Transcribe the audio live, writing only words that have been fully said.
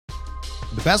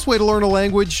The best way to learn a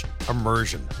language?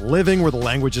 Immersion. Living where the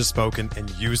language is spoken and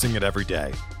using it every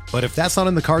day. But if that's not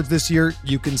in the cards this year,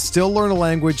 you can still learn a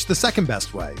language the second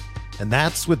best way, and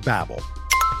that's with Babbel.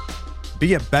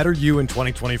 Be a better you in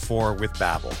 2024 with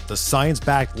Babbel, the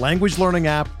science-backed language learning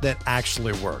app that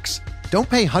actually works. Don't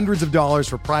pay hundreds of dollars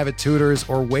for private tutors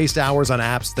or waste hours on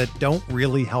apps that don't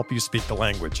really help you speak the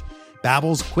language.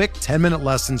 Babbel's quick 10-minute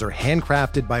lessons are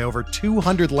handcrafted by over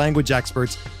 200 language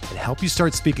experts and help you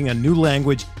start speaking a new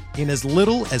language in as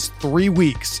little as 3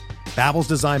 weeks. Babbel's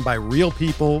designed by real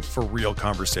people for real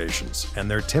conversations,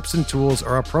 and their tips and tools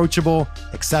are approachable,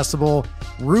 accessible,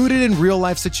 rooted in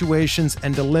real-life situations,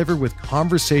 and delivered with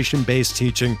conversation-based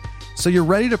teaching, so you're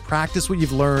ready to practice what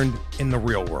you've learned in the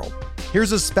real world.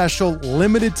 Here's a special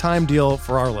limited-time deal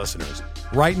for our listeners.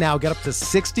 Right now, get up to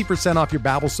 60% off your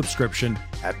Babbel subscription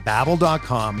at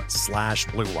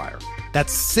babbel.com/Blue Wire.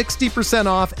 That's 60%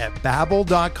 off at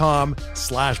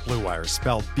babbel.com/Blue Wire,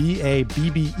 spelled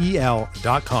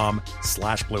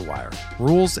BABBEL.com/Blue Wire.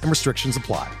 Rules and restrictions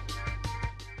apply.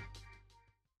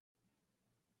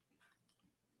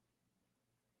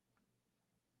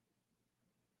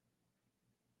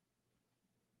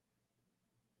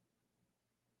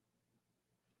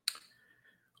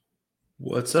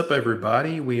 What's up,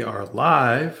 everybody? We are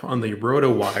live on the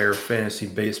RotoWire Fantasy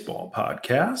Baseball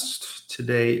Podcast.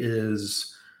 Today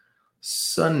is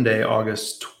Sunday,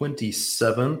 August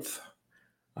 27th.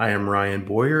 I am Ryan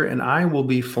Boyer, and I will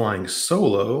be flying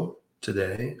solo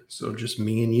today. So just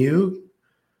me and you.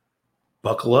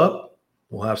 Buckle up.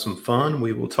 We'll have some fun.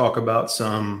 We will talk about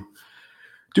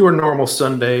do our normal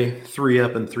Sunday 3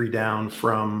 up and 3 down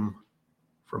from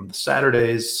the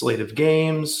Saturday's slate of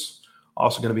games.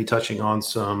 Also going to be touching on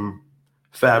some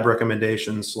FAAB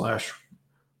recommendations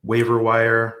 / waiver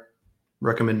wire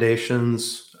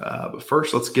recommendations. But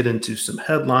first, let's get into some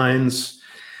headlines.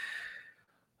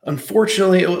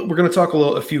 Unfortunately, we're going to talk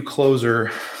a few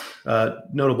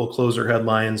notable closer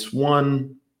headlines.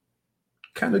 One,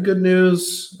 kind of good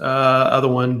news. Other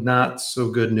one, not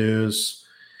so good news.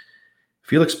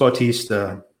 Felix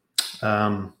Bautista,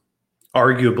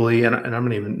 arguably, and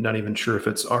I'm not even sure if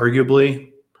it's arguably,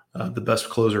 the best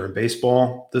closer in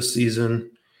baseball this season.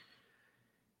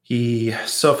 He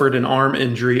suffered an arm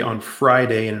injury on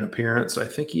Friday in an appearance. I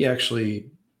think it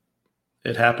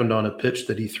happened on a pitch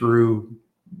that he threw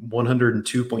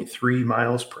 102.3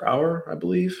 miles per hour, I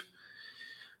believe.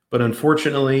 But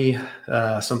unfortunately,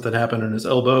 something happened in his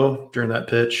elbow during that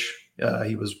pitch.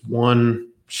 He was 1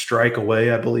 strike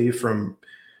away, I believe, from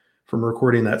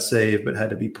recording that save, but had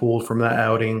to be pulled from that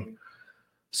outing.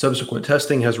 Subsequent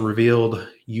testing has revealed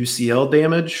UCL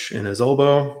damage in his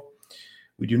elbow.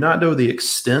 We do not know the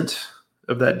extent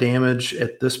of that damage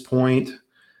at this point,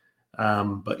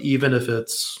 but even if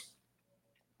it's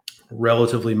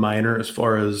relatively minor as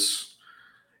far as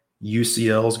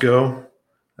UCLs go,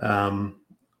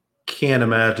 can't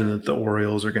imagine that the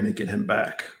Orioles are going to get him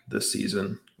back this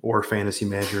season, or fantasy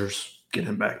managers get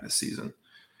him back this season,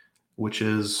 which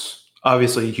is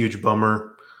obviously a huge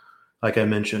bummer. Like I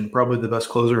mentioned, probably the best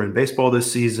closer in baseball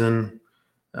this season.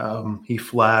 He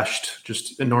flashed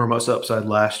just enormous upside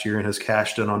last year and has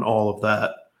cashed in on all of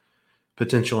that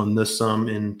potential in this sum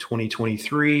in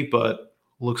 2023, but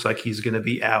looks like he's going to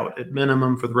be out at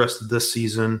minimum for the rest of this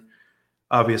season.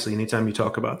 Obviously, anytime you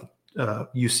talk about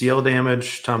UCL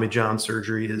damage, Tommy John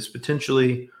surgery is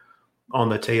potentially on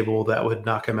the table. That would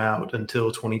knock him out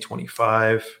until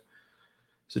 2025.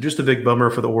 So just a big bummer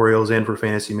for the Orioles and for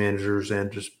fantasy managers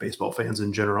and just baseball fans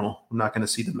in general. I'm not going to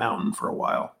see the mountain for a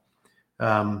while.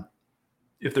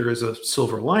 If there is a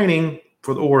silver lining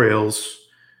for the Orioles,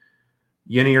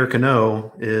 Yennier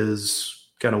Cano is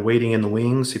kind of waiting in the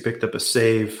wings. He picked up a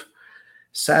save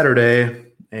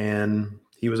Saturday, and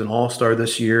he was an all-star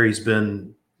this year. He's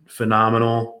been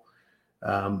phenomenal.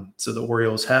 So the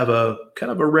Orioles have a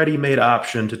kind of a ready-made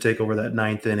option to take over that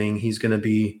 9th inning. He's going to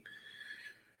be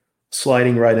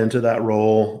sliding right into that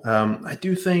role. I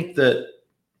do think that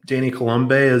Danny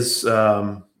Colombe has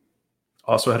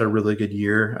also had a really good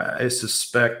year. I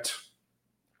suspect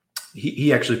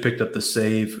he actually picked up the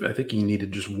save. I think he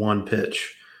needed just 1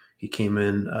 pitch. He came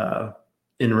in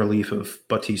relief of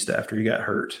Bautista after he got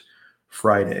hurt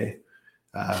Friday.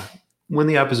 When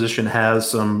the opposition has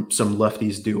some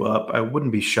lefties due up, I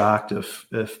wouldn't be shocked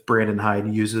if Brandon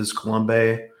Hyde uses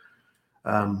Colombe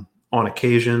on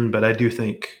occasion, but I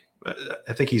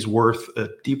think he's worth a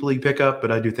deep league pickup,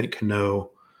 but I do think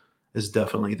Cano is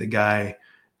definitely the guy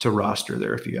to roster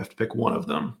there if you have to pick one of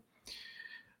them.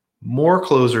 More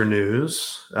closer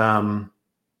news. Kenley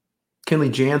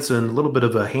Jansen, a little bit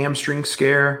of a hamstring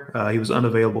scare. He was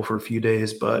unavailable for a few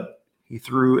days, but He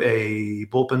threw a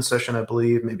bullpen session, I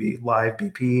believe, maybe live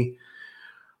BP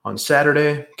on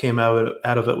Saturday, came out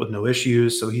of it with no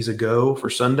issues. So he's a go for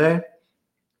Sunday.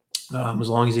 As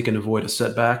long as he can avoid a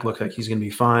setback, looks like he's going to be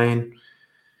fine.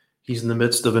 He's in the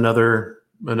midst of another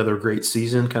great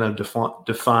season, kind of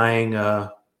defying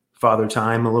Father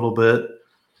Time a little bit.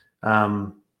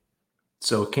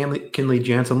 So Kenley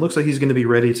Jansen looks like he's going to be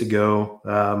ready to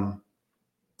go.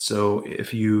 So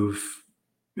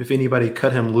if anybody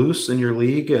cut him loose in your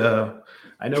league,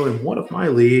 I know in one of my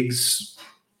leagues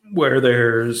where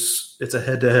it's a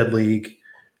head-to-head league,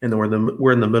 and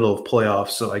we're in the middle of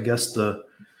playoffs. So I guess the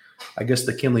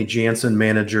Kenley Jansen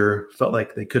manager felt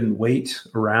like they couldn't wait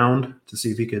around to see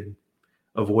if he could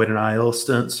avoid an IL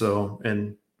stint.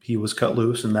 And he was cut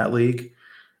loose in that league,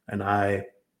 and I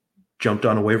jumped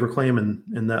on a waiver claim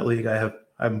in that league.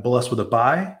 I'm blessed with a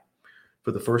bye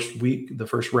for the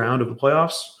first round of the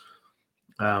playoffs.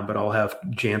 But I'll have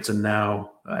Jansen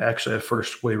now. I actually have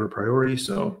first waiver priority,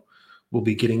 so we'll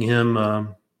be getting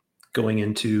him going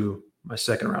into my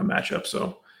second round matchup.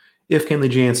 So if Kenley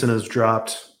Jansen is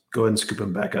dropped, go ahead and scoop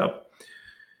him back up.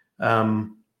 I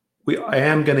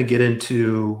am going to get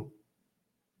into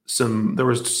there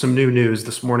was some new news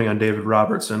this morning on David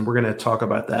Robertson. We're going to talk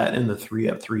about that in the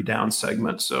 3-up, 3-down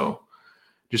segment. So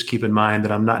just keep in mind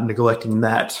that I'm not neglecting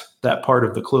that part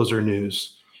of the closer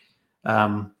news.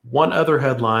 One other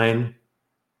headline,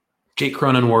 Jake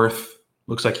Cronenworth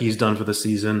looks like he's done for the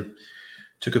season.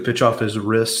 Took a pitch off his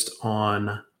wrist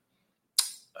on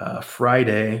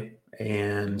Friday,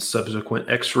 and subsequent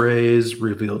x-rays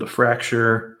revealed a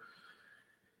fracture.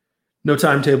 No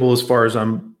timetable as far as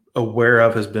I'm aware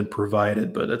of has been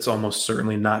provided, but it's almost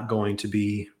certainly not going to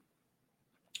be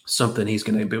something he's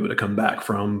going to be able to come back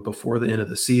from before the end of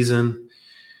the season.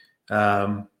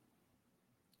 And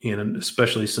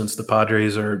especially since the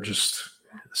Padres are just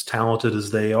as talented as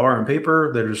they are on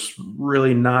paper, they're just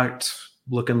really not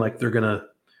looking like they're going to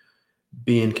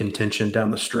be in contention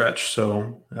down the stretch.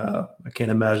 So I can't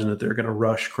imagine that they're going to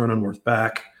rush Cronenworth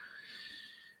back.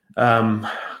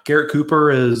 Garrett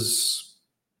Cooper is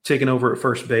taken over at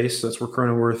first base. That's where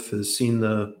Cronenworth has seen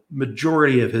the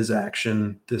majority of his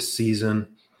action this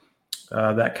season.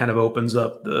 That kind of opens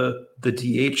up the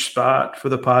DH spot for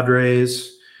the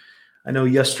Padres. I know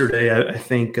yesterday, I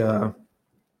think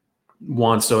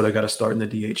Juan Soto got a start in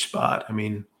the DH spot. I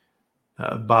mean,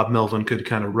 Bob Melvin could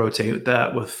kind of rotate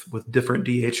that with different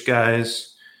DH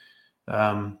guys,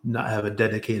 not have a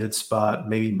dedicated spot.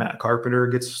 Maybe Matt Carpenter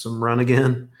gets some run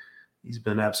again. He's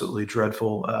been absolutely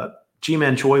dreadful.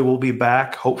 G-Man Choi will be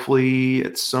back, hopefully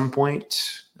at some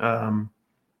point in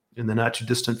the not too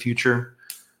distant future.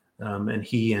 And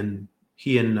he and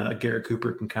Garrett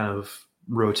Cooper can kind of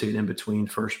rotate in between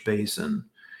first base and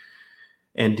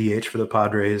DH for the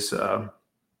Padres.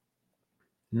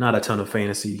 Not a ton of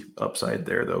fantasy upside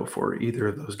there, though, for either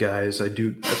of those guys. I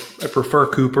prefer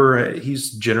Cooper.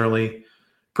 He's generally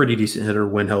pretty decent hitter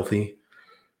when healthy.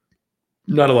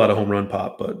 Not a lot of home run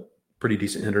pop, but pretty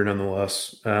decent hitter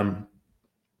nonetheless.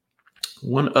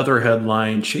 One other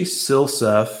headline, Chase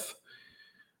Silseth,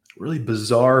 really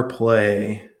bizarre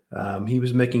play. He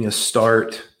was making a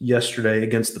start yesterday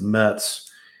against the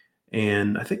Mets,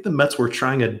 and I think the Mets were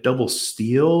trying a double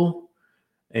steal,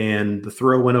 and the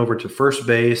throw went over to first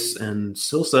base, and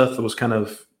Silseth was kind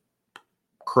of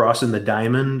crossing the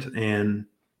diamond, and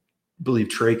I believe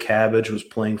Trey Cabbage was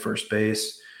playing first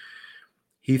base.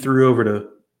 He threw over to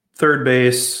third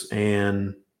base,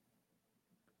 and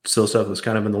Silseth was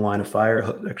kind of in the line of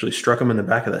fire, actually struck him in the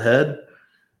back of the head,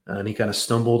 and he kind of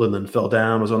stumbled and then fell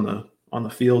down, was on the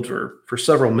field for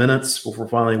several minutes before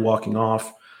finally walking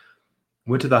off.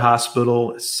 Went to the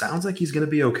hospital. It sounds like he's going to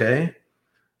be okay.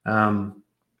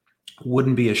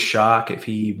 Wouldn't be a shock if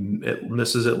he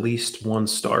misses at least one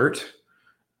start,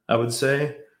 I would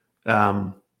say,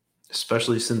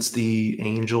 especially since the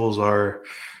Angels are,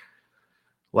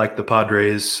 like the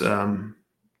Padres,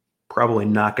 probably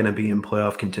not going to be in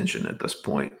playoff contention at this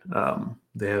point.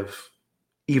 They have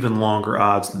even longer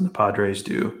odds than the Padres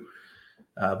do.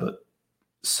 But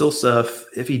Silseth,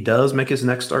 if he does make his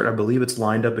next start, I believe it's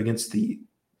lined up against the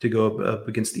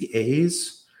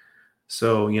A's.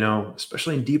 So,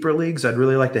 especially in deeper leagues, I'd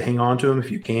really like to hang on to him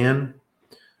if you can.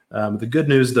 The good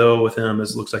news, though, with him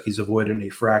is it looks like he's avoided any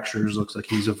fractures, looks like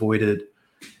he's avoided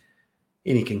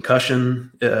any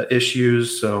concussion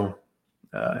issues. So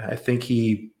I think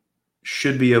he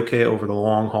should be okay over the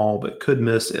long haul, but could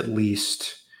miss at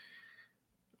least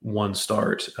one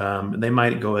start. And they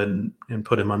might go ahead and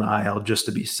put him on the IL just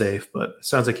to be safe, but it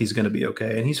sounds like he's going to be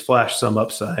okay. And he's flashed some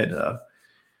upside.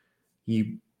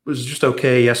 He was just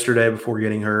okay yesterday before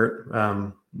getting hurt.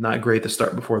 Not great to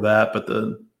start before that, but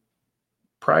the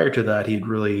prior to that, he'd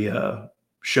really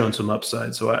shown some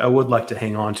upside. So I would like to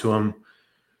hang on to him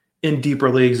in deeper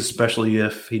leagues, especially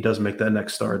if he does make that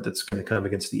next start that's going to come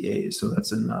against the A's. So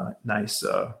that's a nice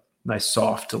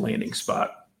soft landing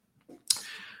spot.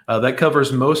 That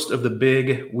covers most of the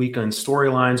big weekend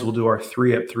storylines. We'll do our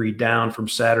 3 up, 3 down from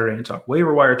Saturday and talk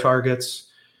waiver wire targets.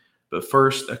 But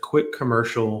first, a quick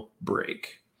commercial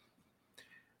break.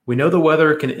 We know the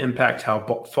weather can impact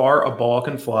how far a ball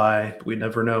can fly, but we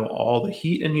never know all the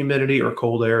heat and humidity or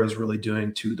cold air is really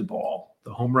doing to the ball.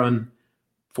 The Home Run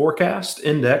Forecast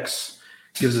Index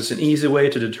gives us an easy way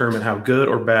to determine how good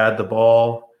or bad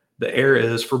the air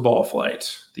is for ball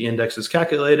flight. The index is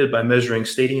calculated by measuring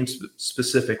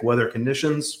stadium-specific weather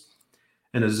conditions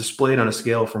and is displayed on a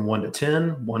scale from 1 to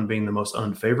 10, 1 being the most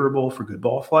unfavorable for good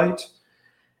ball flight,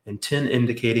 and 10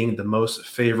 indicating the most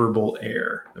favorable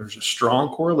air. There's a strong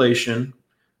correlation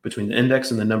between the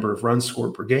index and the number of runs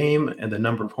scored per game and the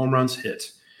number of home runs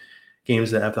hit.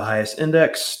 Games that have the highest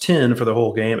index, 10 for the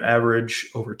whole game, average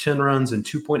over 10 runs and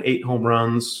 2.8 home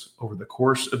runs over the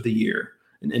course of the year.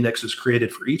 An index is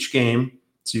created for each game,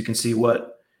 so you can see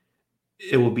what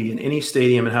it will be in any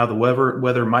stadium and how the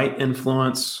weather's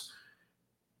influence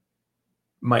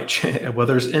might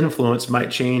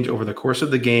change over the course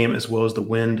of the game, as well as the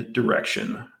wind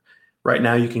direction. Right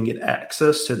now, you can get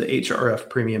access to the HRF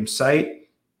Premium site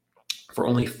for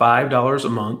only $5 a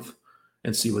month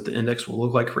and see what the index will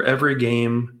look like for every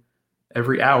game,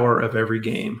 every hour of every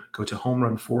game. Go to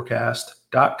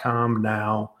homerunforecast.com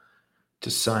now to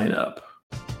sign up.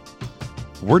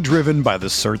 We're driven by the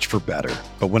search for better.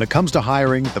 But when it comes to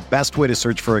hiring, the best way to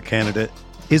search for a candidate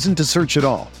isn't to search at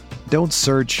all. Don't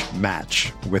search,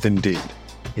 match with Indeed.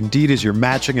 Indeed is your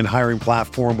matching and hiring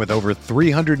platform with over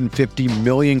 350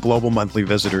 million global monthly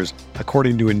visitors,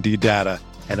 according to Indeed data,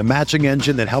 and a matching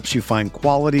engine that helps you find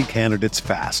quality candidates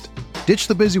fast. Ditch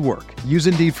the busy work. Use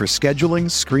Indeed for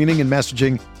scheduling, screening, and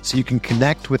messaging so you can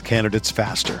connect with candidates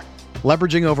faster.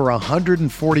 Leveraging over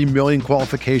 140 million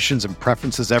qualifications and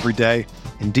preferences every day,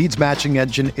 Indeed's matching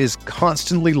engine is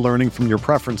constantly learning from your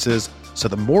preferences, so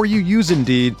the more you use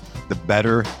Indeed, the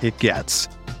better it gets.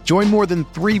 Join more than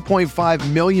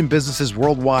 3.5 million businesses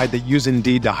worldwide that use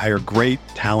Indeed to hire great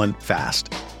talent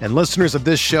fast. And listeners of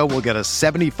this show will get a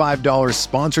 $75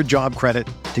 sponsored job credit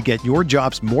to get your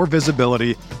jobs more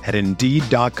visibility at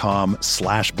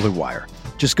Indeed.com/Blue Wire.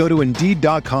 Just go to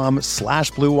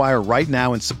Indeed.com/Blue Wire right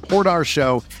now and support our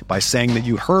show by saying that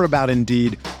you heard about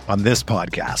Indeed on this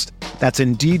podcast. That's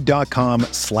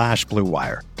Indeed.com/Blue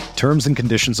Wire. Terms and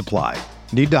conditions apply.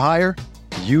 Need to hire?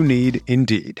 You need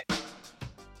Indeed.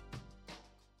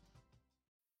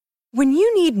 When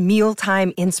you need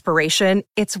mealtime inspiration,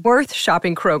 it's worth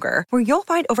shopping Kroger, where you'll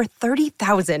find over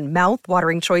 30,000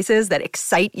 mouth-watering choices that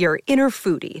excite your inner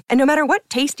foodie. And no matter what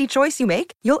tasty choice you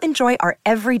make, you'll enjoy our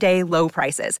everyday low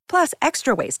prices, plus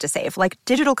extra ways to save, like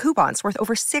digital coupons worth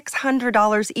over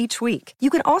 $600 each week. You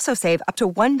can also save up to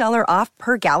 $1 off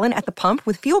per gallon at the pump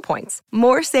with fuel points.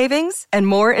 More savings and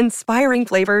more inspiring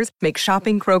flavors make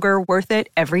shopping Kroger worth it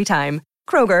every time.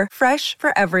 Kroger, fresh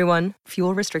for everyone.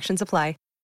 Fuel restrictions apply.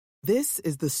 This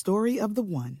is the story of the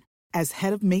one. As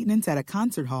head of maintenance at a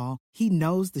concert hall, he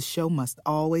knows the show must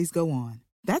always go on.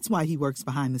 That's why he works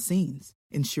behind the scenes,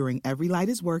 ensuring every light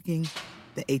is working,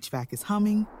 the HVAC is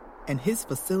humming, and his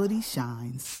facility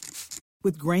shines.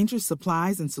 With Grainger's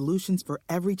supplies and solutions for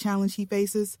every challenge he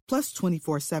faces, plus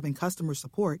 24/7 customer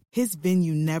support, his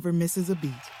venue never misses a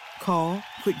beat. Call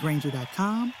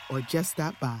quickgrainger.com or just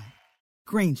stop by.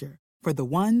 Grainger, for the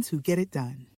ones who get it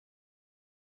done.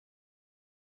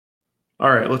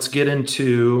 All right, let's get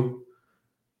into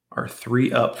our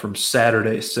 3 up from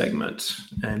Saturday segment.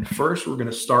 And first, we're going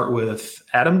to start with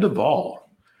Adam Duvall.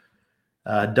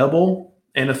 Double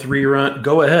and a 3-run,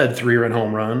 go-ahead 3-run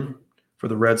home run for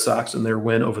the Red Sox in their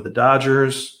win over the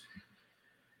Dodgers.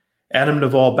 Adam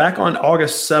Duvall, back on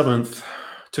August 7th,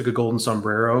 took a golden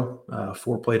sombrero,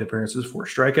 4 plate appearances, 4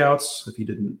 strikeouts, if you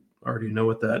didn't already know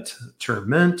what that term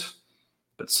meant.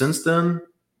 But since then,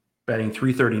 batting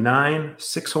 .339,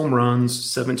 6 home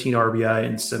runs, 17 RBI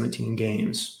in 17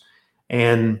 games.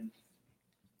 And,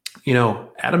 you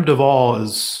know, Adam Duvall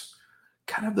is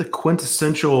kind of the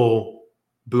quintessential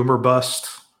boomer bust,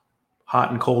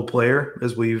 hot and cold player,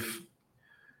 as we've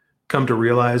come to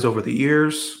realize over the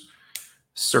years.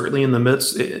 Certainly in the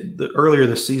midst, earlier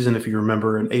this season, if you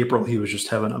remember, in April, he was just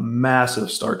having a massive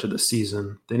start to the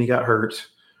season. Then he got hurt.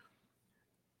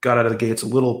 Got out of the gates a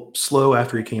little slow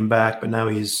after he came back, but now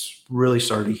he's really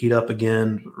started to heat up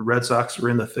again. Red Sox are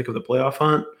in the thick of the playoff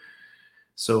hunt.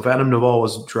 So if Adam Duvall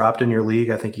was dropped in your league,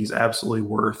 I think he's absolutely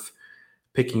worth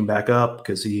picking back up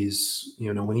because he's,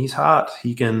 you know, when he's hot,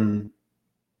 he can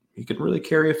he can really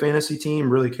carry a fantasy team,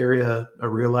 really carry a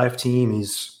real life team.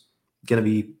 He's going to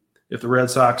be, if the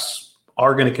Red Sox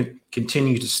are going to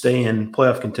continue to stay in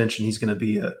playoff contention, he's going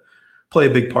to play a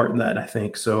big part in that, I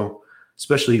think. So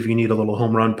especially if you need a little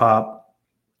home run pop,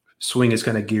 swing is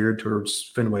kind of geared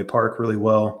towards Fenway Park really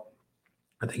well.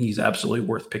 I think he's absolutely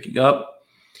worth picking up.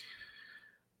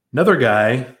 Another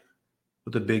guy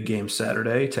with a big game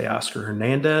Saturday, Teoscar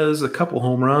Hernandez, a couple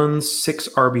home runs, 6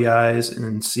 RBIs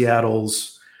in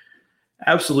Seattle's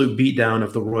absolute beatdown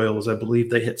of the Royals. I believe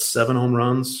they hit 7 home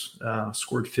runs,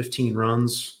 scored 15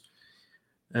 runs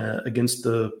against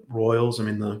the Royals. I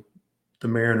mean, the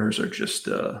Mariners are just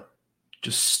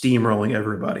steamrolling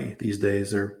everybody these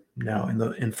days. They're now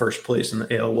in first place in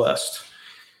the AL West.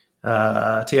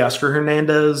 Teoscar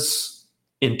Hernandez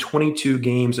in 22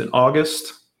 games in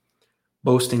August,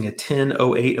 boasting a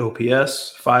 10.08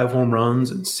 OPS, 5 home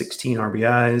runs and 16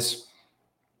 RBIs,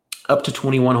 up to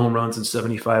 21 home runs and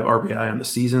 75 RBI on the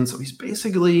season. So he's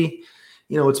basically,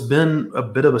 it's been a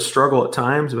bit of a struggle at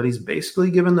times, but he's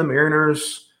basically given the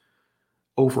Mariners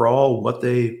overall what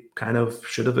they kind of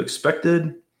should have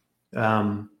expected.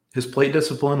 His plate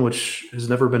discipline, which has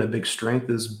never been a big strength,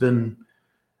 has been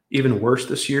even worse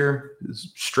this year.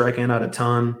 He's striking out a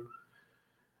ton.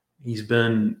 He's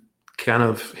been kind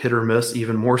of hit or miss,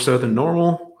 even more so than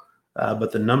normal.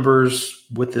 But the numbers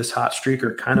with this hot streak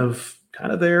are kind of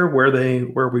there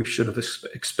where we should have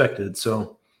expected.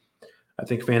 So I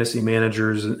think fantasy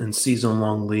managers in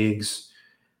season-long leagues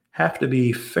have to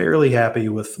be fairly happy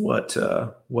with what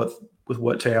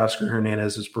Teoscar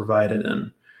Hernandez has provided.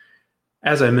 And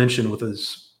as I mentioned, with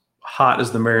as hot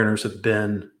as the Mariners have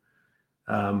been,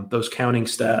 those counting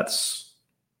stats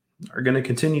are going to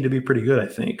continue to be pretty good, I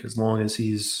think, as long as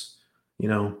he's,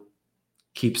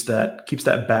 keeps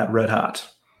that bat red hot.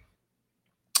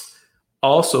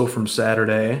 Also from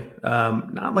Saturday,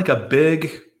 not like a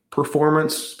big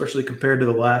performance, especially compared to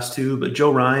the last two, but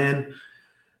Joe Ryan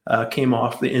came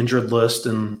off the injured list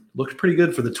and looked pretty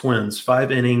good for the Twins.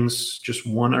 5 innings, just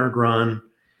 1 earned run,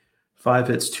 5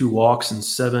 hits, 2 walks, and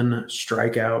 7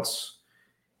 strikeouts.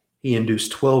 He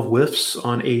induced 12 whiffs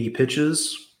on 80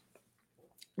 pitches.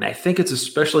 And I think it's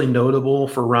especially notable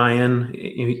for Ryan.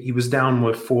 He was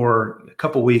down for a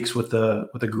couple weeks with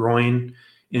a groin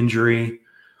injury.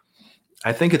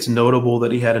 I think it's notable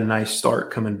that he had a nice start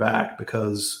coming back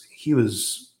because he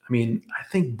was, I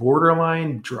think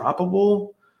borderline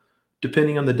droppable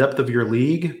depending on the depth of your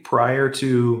league prior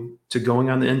to going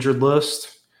on the injured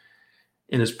list.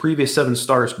 In his previous 7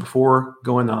 starts before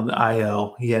going on the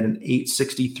IL, he had an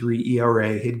 8.63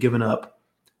 ERA. He'd given up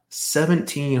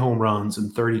 17 home runs in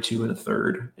 32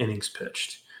 1/3 innings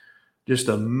pitched. Just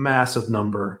a massive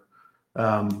number.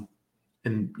 And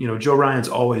Joe Ryan's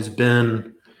always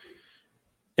been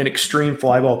an extreme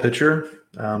fly ball pitcher.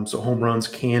 So home runs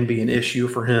can be an issue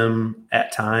for him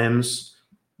at times.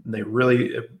 They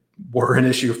really were an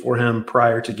issue for him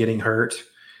prior to getting hurt.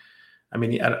 I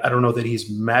don't know that he's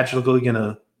magically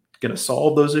gonna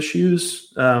solve those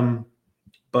issues,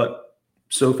 but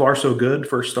so far so good.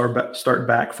 First start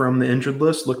back from the injured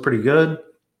list looked pretty good,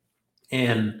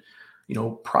 and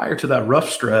prior to that rough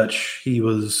stretch, he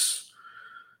was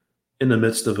in the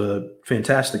midst of a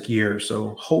fantastic year.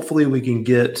 So hopefully we can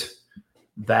get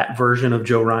that version of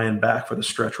Joe Ryan back for the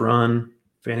stretch run.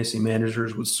 Fantasy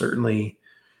managers would certainly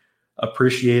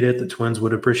appreciate it. The Twins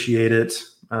would appreciate it.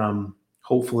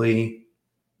 Hopefully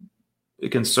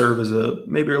it can serve as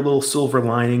maybe a little silver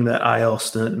lining. That IL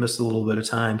stint, missed a little bit of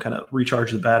time, kind of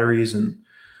recharge the batteries, and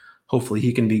hopefully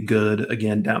he can be good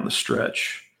again down the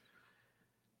stretch.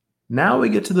 Now we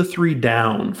get to the 3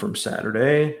 down from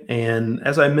Saturday. And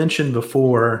as I mentioned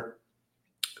before,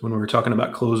 when we were talking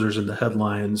about closers in the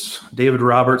headlines, David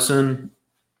Robertson,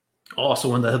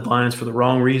 also in the headlines for the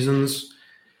wrong reasons,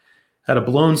 had a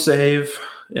blown save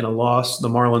in a loss. The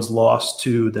Marlins lost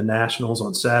to the Nationals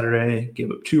on Saturday,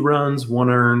 gave up 2 runs, 1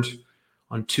 earned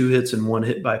on 2 hits and 1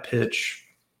 hit by pitch,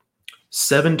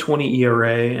 7.20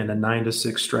 ERA and a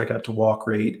 9.6 strikeout to walk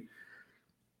rate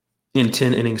in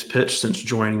 10 innings pitched since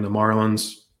joining the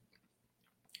Marlins.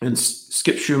 And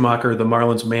Skip Schumacher, the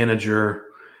Marlins manager,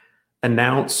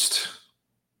 announced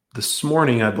this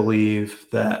morning, I believe,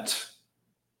 that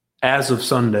as of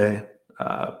Sunday,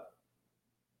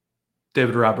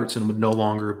 David Robertson would no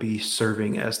longer be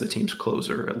serving as the team's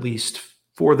closer, at least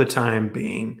for the time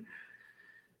being.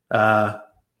 I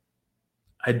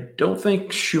don't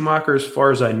think Schumacher, as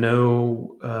far as I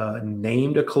know,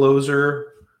 named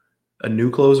a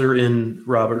new closer in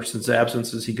Robertson's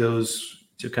absence as he goes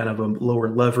to kind of a lower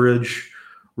leverage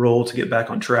role to get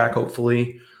back on track,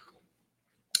 hopefully.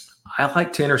 I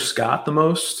like Tanner Scott the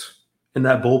most in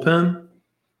that bullpen.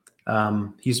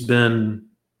 He's been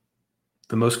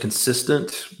the most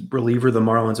consistent reliever the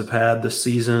Marlins have had this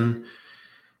season.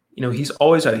 He's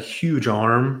always had a huge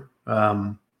arm,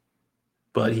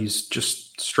 but he's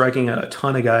just striking out a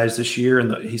ton of guys this year,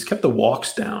 and he's kept the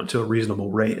walks down to a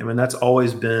reasonable rate. I mean, that's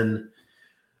always been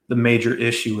the major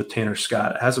issue with Tanner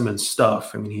Scott. It hasn't been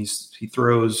stuff. I mean, he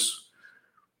throws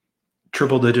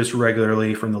triple digits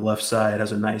regularly from the left side,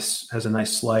 has a nice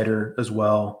slider as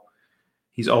well.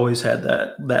 He's always had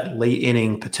that late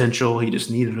inning potential. He just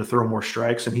needed to throw more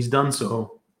strikes, and he's done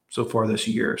so far this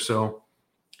year. So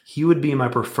he would be my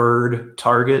preferred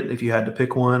target if you had to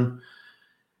pick one.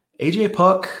 AJ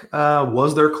Puck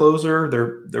was their closer,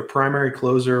 their primary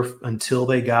closer until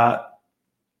they got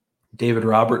David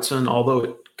Robertson, although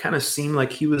it kind of seemed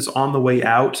like he was on the way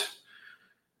out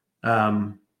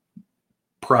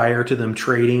prior to them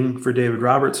trading for David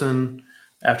Robertson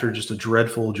after just a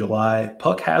dreadful July.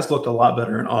 Puck has looked a lot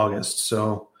better in August,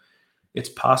 so it's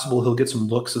possible he'll get some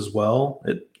looks as well.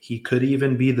 He could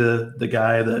even be the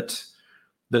guy that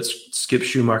Skip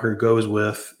Schumacher goes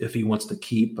with if he wants to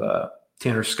keep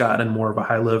Tanner Scott in more of a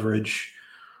high leverage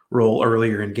role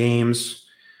earlier in games.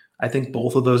 I think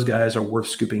both of those guys are worth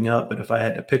scooping up, but if I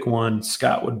had to pick one,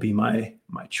 Scott would be my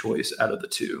choice out of the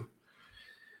two.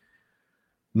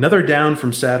 Another down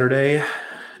from Saturday.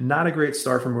 Not a great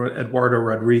start from Eduardo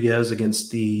Rodriguez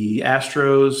against the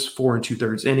Astros. 4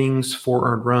 2/3 innings, 4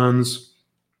 earned runs,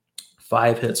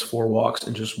 5 hits, 4 walks,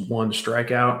 and just 1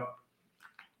 strikeout.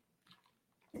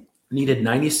 Needed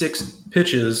 96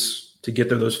 pitches to get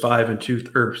there those 4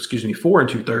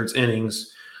 2/3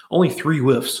 innings. Only 3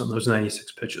 whiffs on those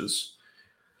 96 pitches.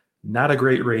 Not a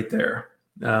great rate there.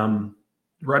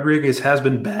 Rodriguez has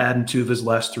been bad in 2 of his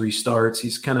last 3 starts.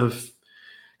 He's kind of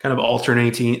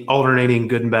alternating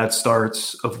good and bad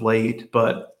starts of late,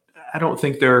 but I don't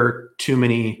think there are too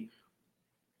many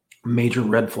major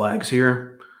red flags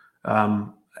here.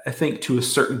 I think to a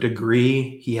certain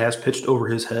degree he has pitched over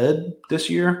his head this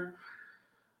year,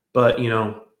 but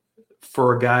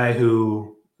for a guy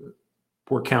who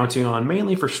we're counting on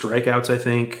mainly for strikeouts, I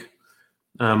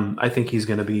think he's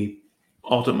going to be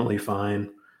ultimately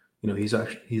fine. He's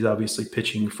obviously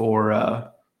pitching for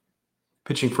a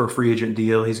free agent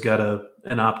deal. He's got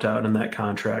an opt-out in that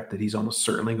contract that he's almost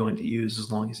certainly going to use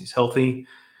as long as he's healthy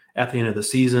at the end of the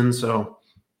season. So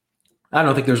I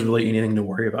don't think there's really anything to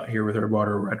worry about here with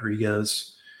Eduardo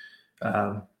Rodriguez.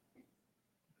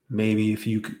 Maybe if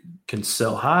you can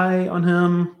sell high on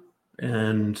him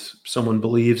and someone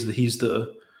believes that he's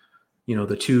the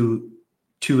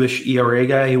two-ish ERA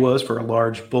guy he was for a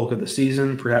large bulk of the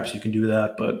season, perhaps you can do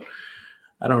that. But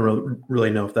I don't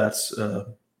really know if that's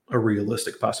a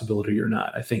realistic possibility or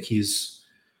not. I think he's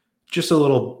just a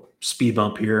little speed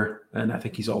bump here, and I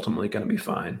think he's ultimately going to be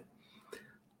fine.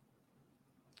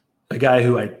 A guy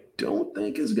who I don't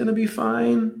think is going to be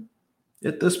fine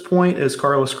at this point is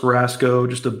Carlos Carrasco.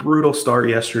 Just a brutal start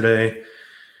yesterday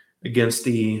against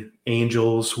the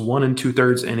Angels. 1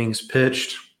 2/3 innings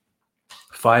pitched,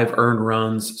 5 earned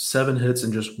runs, 7 hits,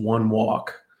 and just 1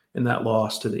 walk in that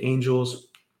loss to the Angels.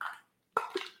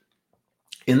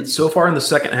 So far in the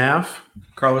second half,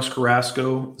 Carlos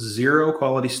Carrasco, 0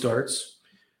 quality starts,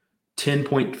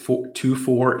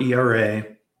 10.24 ERA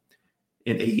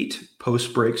in 8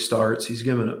 post-break starts. He's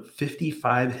given up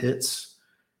 55 hits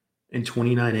in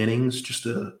 29 innings, just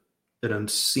an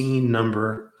obscene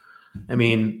number. I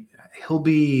mean, he'll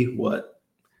be,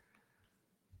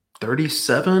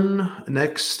 37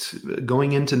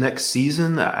 going into next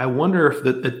season. I wonder if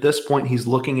at this point he's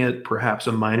looking at perhaps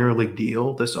a minor league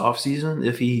deal this offseason,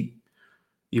 if he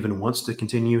even wants to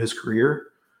continue his career.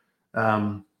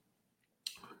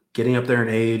 Getting up there in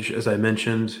age, as I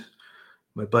mentioned,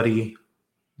 my buddy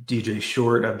DJ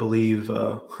Short, I believe,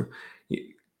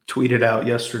 he tweeted out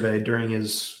yesterday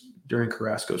during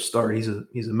Carrasco's start. He's a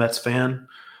Mets fan.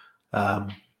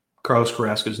 Carlos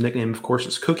Carrasco's nickname, of course,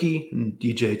 is Cookie, and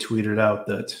DJ tweeted out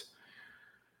that,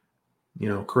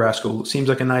 Carrasco seems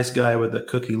like a nice guy, but the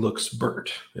cookie looks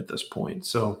burnt at this point.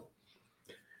 So,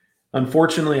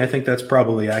 unfortunately, I think that's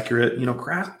probably accurate.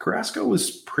 Carrasco was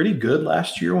pretty good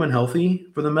last year when healthy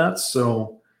for the Mets,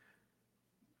 so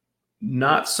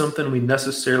not something we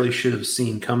necessarily should have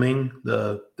seen coming,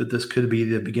 that this could be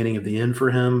the beginning of the end for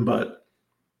him, but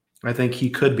I think he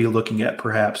could be looking at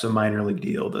perhaps a minor league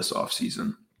deal this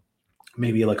offseason.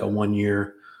 Maybe like a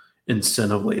 1-year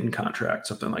incentive-laden contract,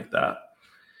 something like that.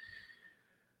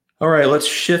 All right, let's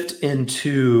shift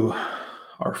into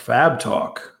our FAAB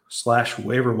talk /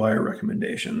 waiver wire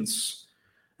recommendations.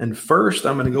 And first,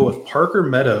 I'm going to go with Parker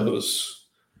Meadows.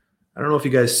 I don't know if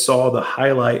you guys saw the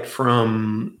highlight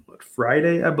from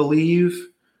Friday, I believe.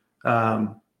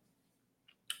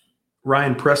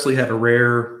 Ryan Presley had a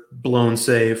rare blown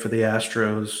save for the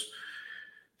Astros.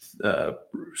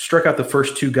 Struck out the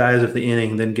first 2 guys of the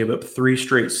inning, then gave up 3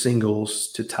 straight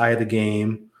singles to tie the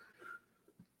game.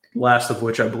 Last of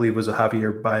which I believe was a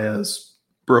Javier Baez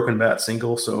broken bat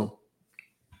single. So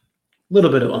a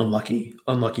little bit of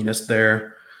unluckiness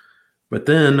there. But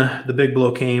then the big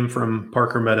blow came from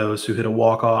Parker Meadows, who hit a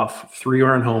walk-off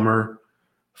 3-run homer.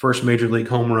 First major league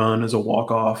home run as a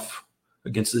walk-off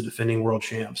against the defending world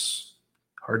champs.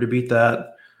 Hard to beat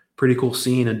that. Pretty cool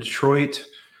scene in Detroit.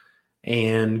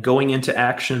 And going into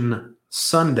action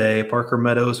Sunday, Parker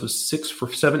Meadows was 6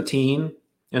 for 17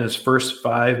 in his first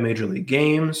 5 major league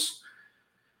games.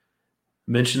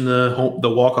 Mentioned the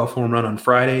walk-off home run on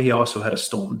Friday. He also had a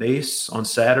stolen base on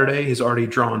Saturday. He's already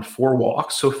drawn 4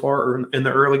 walks so far in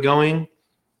the early going.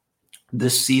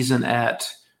 This season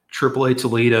at AAA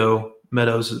Toledo,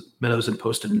 Meadows had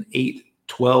posted an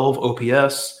 8.12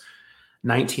 OPS,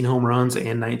 19 home runs,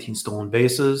 and 19 stolen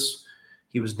bases.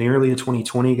 He was nearly a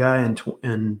 2020 guy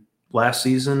in last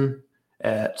season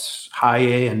at high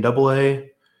A and double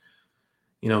A.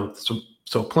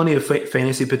 So plenty of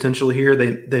fantasy potential here.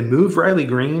 They moved Riley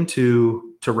Green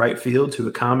to right field to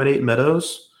accommodate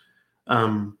Meadows. I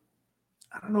don't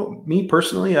know. Me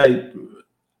personally, I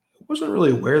wasn't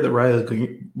really aware that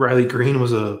Riley Green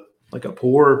was a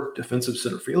poor defensive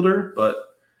center fielder, but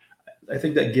I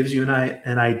think that gives you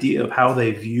an idea of how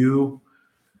they view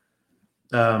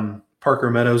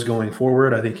Parker Meadows going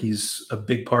forward. I think he's a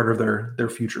big part of their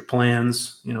future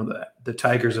plans. The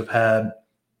Tigers have had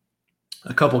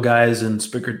a couple guys in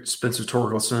Spencer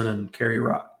Torkelson and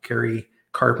Kerry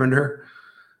Carpenter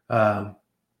kind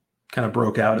of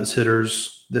broke out as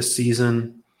hitters this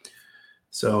season.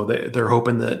 So they're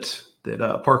hoping that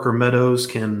Parker Meadows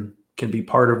can be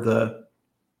part of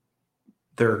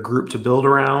their group to build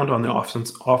around on the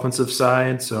offensive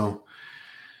side. So,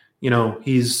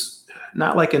 he's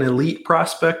not like an elite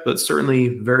prospect, but certainly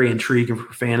very intriguing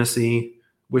for fantasy.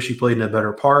 Wish he played in a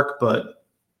better park, but,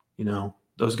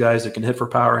 those guys that can hit for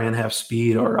power and have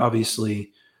speed are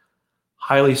obviously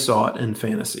highly sought in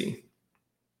fantasy.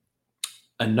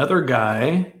 Another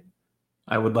guy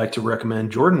I would like to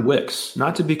recommend, Jordan Wicks,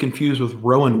 not to be confused with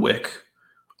Rowan Wick,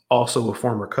 also a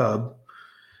former Cub.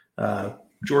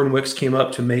 Jordan Wicks came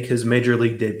up to make his major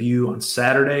league debut on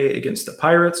Saturday against the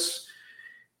Pirates,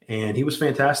 and he was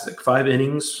fantastic. 5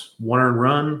 innings, 1 earned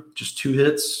run, just 2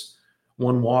 hits,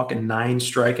 1 walk, and 9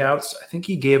 strikeouts. I think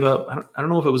he gave up, I don't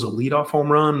know if it was a leadoff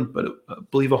home run, but I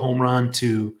believe a home run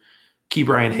to Key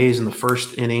Brian Hayes in the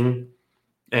first inning,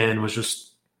 and was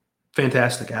just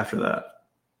fantastic after that.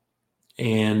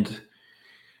 And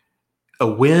a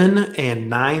win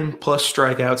and 9+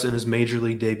 strikeouts in his major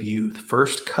league debut. The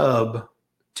first Cub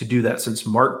to do that since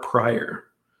Mark Pryor.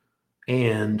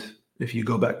 And if you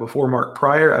go back before Mark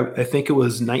Pryor, I think it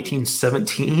was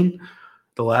 1917,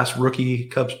 the last rookie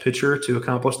Cubs pitcher to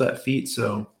accomplish that feat.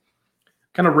 So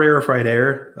kind of rarefied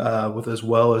air with as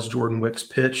well as Jordan Wicks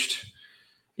pitched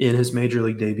in his major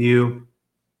league debut.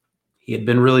 He had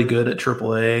been really good at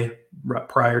AAA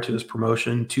prior to his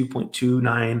promotion,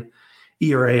 2.29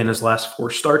 ERA in his last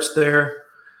 4 starts there.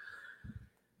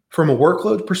 From a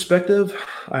workload perspective,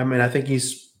 I think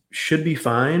should be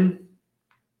fine.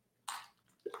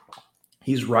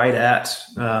 He's right at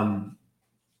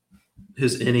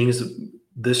his innings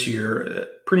this year,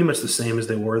 pretty much the same as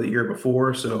they were the year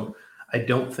before. So I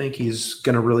don't think he's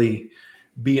going to really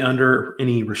be under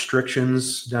any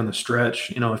restrictions down the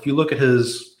stretch. If you look at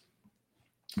his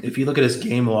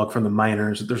game log from the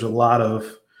minors, there's a lot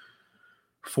of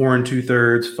 4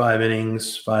 2/3,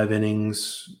 5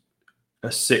 innings,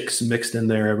 a 6 mixed in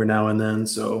there every now and then.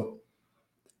 So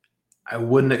I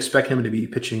wouldn't expect him to be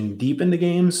pitching deep into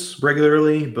games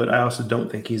regularly, but I also don't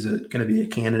think he's going to be a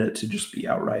candidate to just be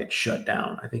outright shut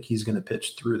down. I think he's going to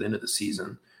pitch through the end of the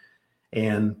season.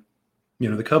 And,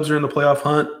 the Cubs are in the playoff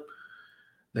hunt.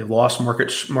 They've lost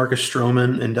Marcus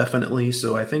Stroman indefinitely,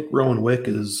 so I think Rowan Wick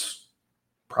is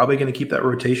probably going to keep that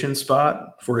rotation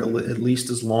spot for at least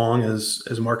as long as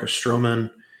Marcus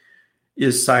Stroman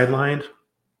is sidelined.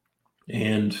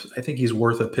 And I think he's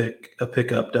worth a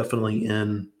pickup definitely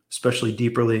in especially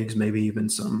deeper leagues, maybe even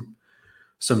some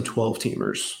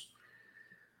 12-teamers.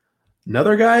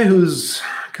 Another guy who's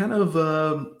kind of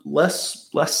less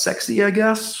sexy, I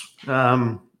guess,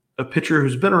 a pitcher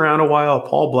who's been around a while,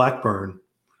 Paul Blackburn.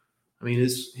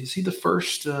 Is he the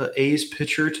first A's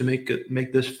pitcher to make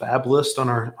this FAAB list on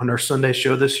our Sunday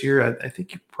show this year? I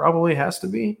think he probably has to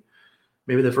be.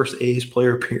 Maybe the first A's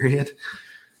player, period.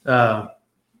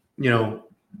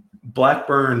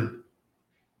 Blackburn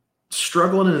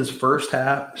struggled in his first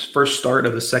start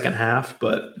of the second half,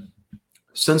 but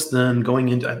Since then, going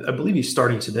into, I believe he's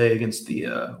starting today against the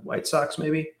White Sox,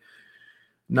 maybe.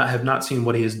 Have not seen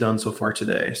what he has done so far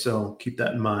today, so keep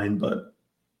that in mind. But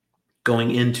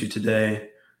going into today,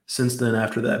 since then,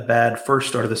 after that bad first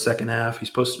start of the second half, he's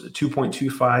posted a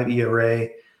 2.25 ERA,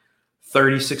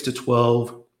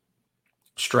 36-12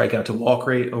 strikeout to walk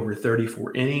rate over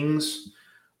 34 innings,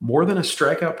 more than a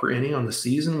strikeout per inning on the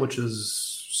season, which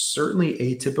is certainly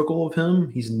atypical of him.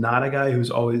 He's not a guy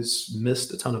who's always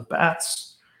missed a ton of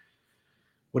bats.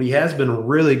 What he has been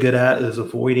really good at is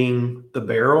avoiding the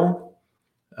barrel.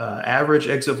 Average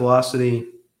exit velocity,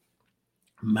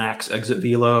 max exit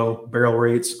velo, barrel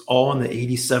rates, all in the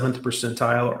 87th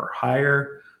percentile or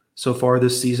higher so far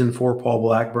this season for Paul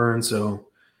Blackburn. So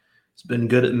he's been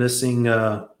good at missing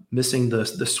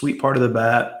the sweet part of the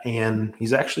bat, and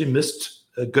he's actually missed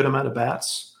a good amount of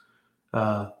bats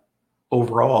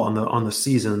overall on the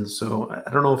season. So I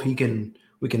don't know if we can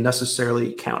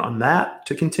necessarily count on that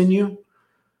to continue.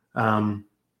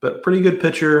 But pretty good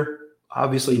pitcher.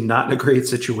 Obviously not in a great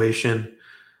situation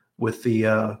with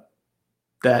the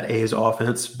that A's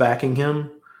offense backing him.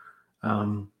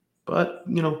 But,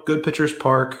 good pitcher's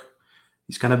park.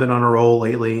 He's kind of been on a roll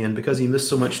lately, and because he missed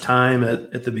so much time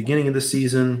at the beginning of the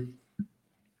season,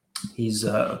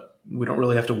 we don't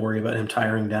really have to worry about him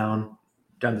tiring down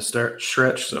the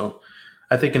stretch. So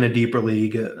I think in a deeper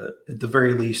league, at the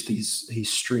very least, he's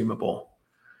streamable.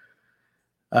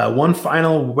 One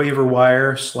final waiver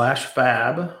wire /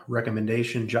 FAAB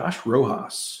recommendation, Josh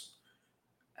Rojas.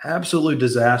 Absolute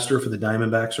disaster for the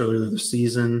Diamondbacks earlier this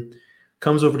season.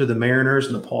 Comes over to the Mariners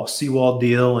in the Paul Sewald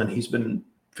deal, and he's been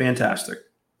fantastic.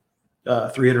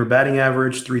 300 batting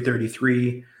average,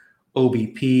 333,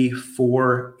 OBP,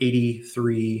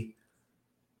 483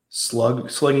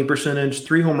 slugging percentage,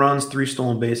 3 home runs, 3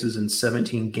 stolen bases in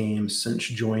 17 games since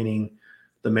joining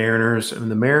the Mariners. And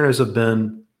the Mariners have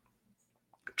been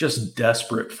just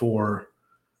desperate for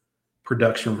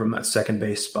production from that second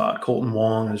base spot. Colton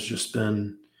Wong has just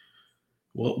been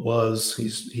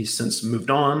he's since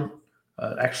moved on.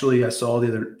 Actually, I saw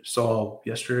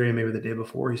yesterday, maybe the day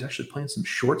before, he's actually playing some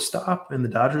shortstop in the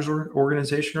Dodgers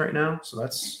organization right now. So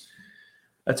that's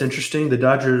interesting. The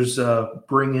Dodgers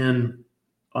bring in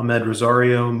Ahmed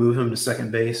Rosario, move him to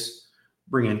second base,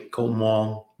 bring in Colton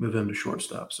Wong, move him to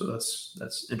shortstop. So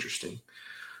that's interesting.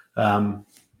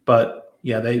 But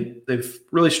yeah, they've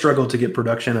really struggled to get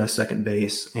production at second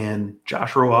base, and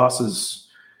Josh Rojas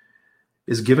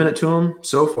is giving it to him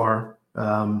so far.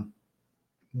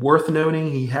 Worth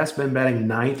noting, he has been batting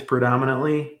 9th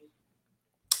predominantly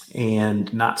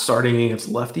and not starting against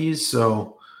lefties.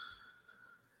 So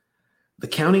the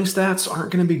counting stats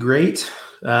aren't going to be great.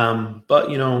 But,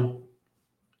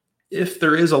 if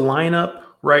there is a lineup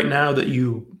right now that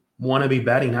you want to be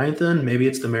batting 9th in, maybe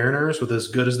it's the Mariners with as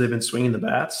good as they've been swinging the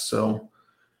bats. So,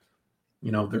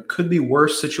 there could be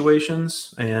worse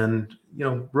situations. And,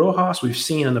 Rojas, we've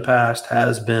seen in the past,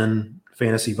 has been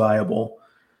fantasy viable.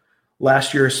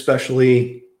 Last year,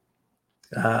 especially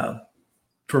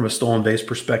from a stolen base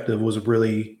perspective, was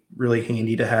really, really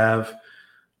handy to have.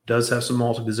 Does have some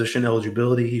multi-position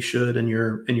eligibility. He should in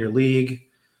your league.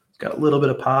 He's got a little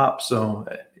bit of pop. So,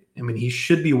 he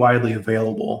should be widely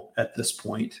available at this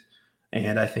point.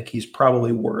 And I think he's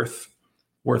probably worth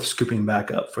scooping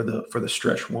back up for the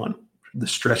stretch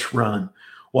run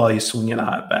while he's swinging a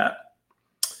hot bat.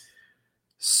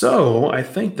 So I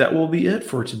think that will be it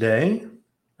for today.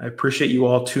 I appreciate you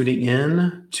all tuning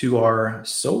in to our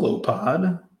solo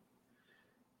pod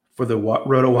for the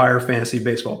RotoWire Fantasy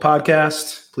Baseball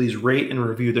Podcast. Please rate and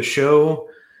review the show.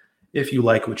 If you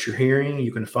like what you're hearing,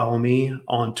 you can follow me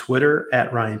on Twitter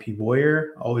at Ryan P.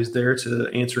 Boyer. Always there to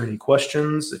answer any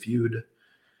questions. If you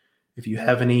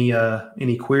have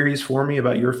any queries for me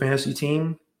about your fantasy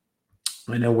team,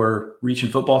 I know we're reaching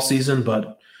football season,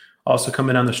 but also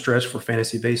coming down the stretch for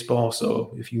fantasy baseball.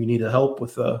 So if you need help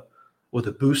with a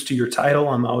boost to your title,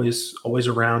 I'm always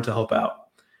around to help out.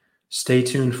 Stay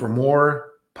tuned for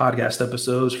more podcast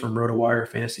episodes from RotoWire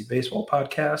Fantasy Baseball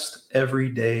Podcast every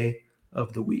day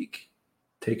of the week.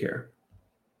 Take care.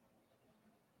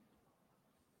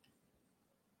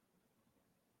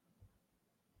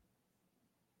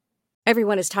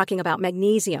 Everyone is talking about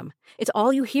magnesium. It's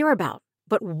all you hear about.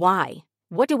 But why?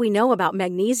 What do we know about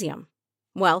magnesium?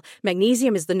 Well,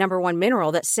 magnesium is the #1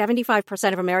 mineral that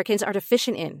 75% of Americans are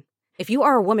deficient in. If you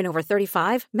are a woman over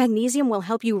 35, magnesium will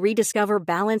help you rediscover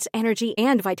balance, energy,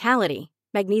 and vitality.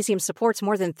 Magnesium supports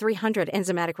more than 300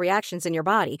 enzymatic reactions in your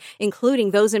body,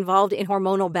 including those involved in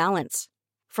hormonal balance.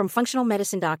 From functional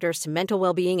medicine doctors to mental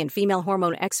well-being and female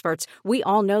hormone experts, we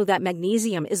all know that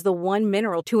magnesium is the one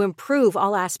mineral to improve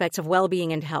all aspects of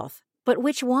well-being and health. But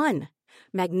which one?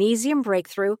 Magnesium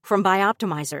Breakthrough from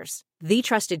Bioptimizers, the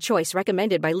trusted choice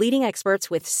recommended by leading experts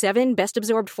with 7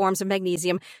 best-absorbed forms of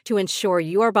magnesium to ensure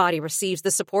your body receives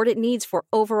the support it needs for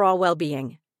overall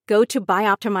well-being. Go to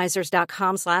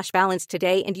bioptimizers.com/balance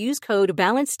today and use code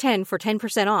BALANCE10 for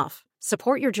 10% off.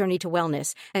 Support your journey to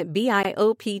wellness at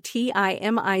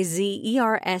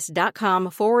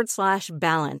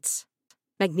bioptimizers.com/balance.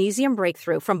 Magnesium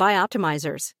Breakthrough from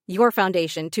Bioptimizers, your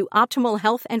foundation to optimal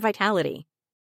health and vitality.